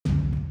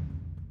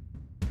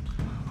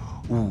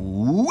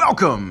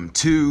Welcome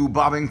to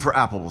Bobbing for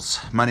Apples.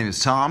 My name is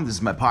Tom. This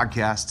is my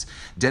podcast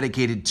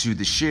dedicated to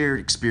the shared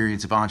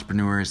experience of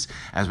entrepreneurs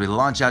as we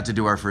launch out to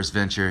do our first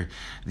venture.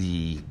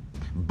 The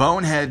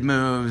bonehead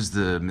moves,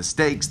 the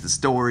mistakes, the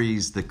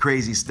stories, the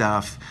crazy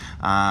stuff,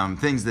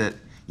 things that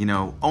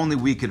only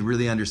we could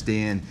really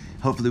understand.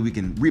 Hopefully we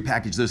can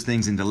repackage those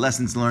things into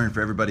lessons learned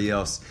for everybody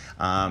else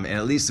and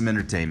at least some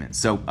entertainment.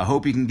 So I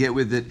hope you can get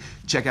with it.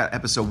 Check out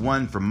episode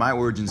 1 for my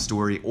origin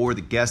story or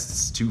the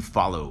guests to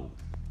follow.